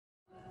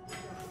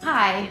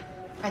Hi.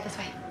 Right this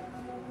way.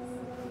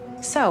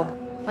 So,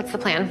 what's the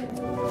plan?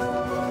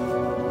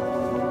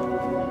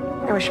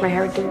 I wish my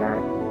hair would do that.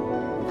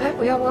 But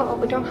we all want what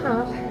we don't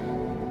have.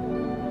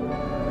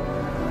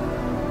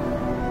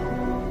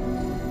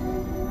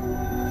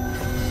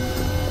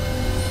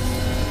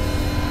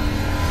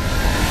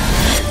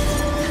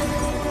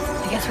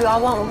 I guess we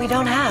all want what we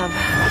don't have.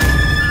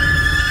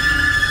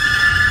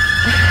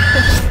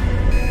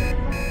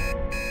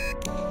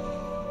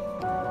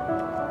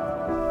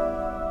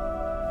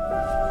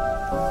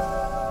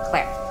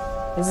 Claire,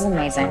 this is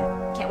amazing.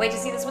 Can't wait to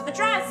see this with the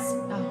dress.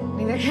 Oh,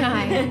 neither can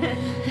I.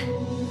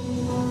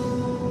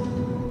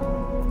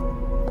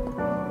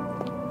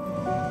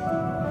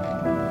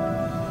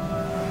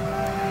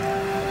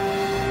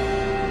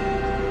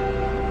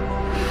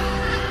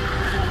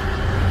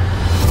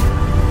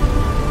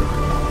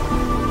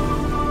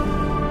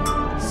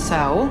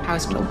 So,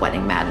 how's the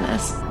wedding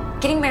madness?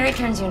 Getting married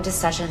turns you into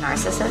such a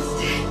narcissist.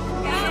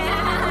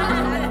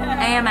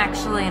 I am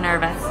actually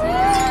nervous.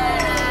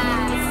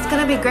 It's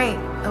gonna be great.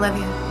 I love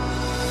you.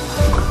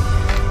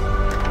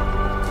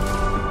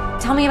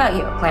 Tell me about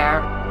you,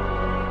 Claire.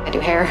 I do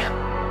hair.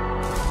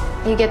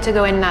 You get to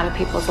go in and out of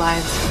people's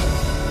lives.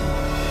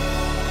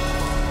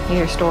 You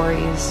hear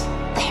stories.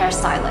 The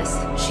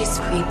hairstylist. She's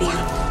creepy.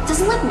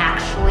 Doesn't Liv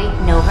actually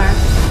know her?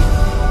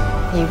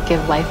 You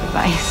give life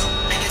advice.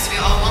 I guess we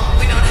all want what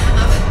we don't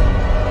have.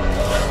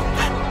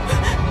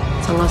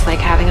 It's almost like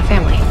having a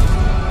family.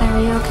 Are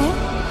you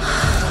okay?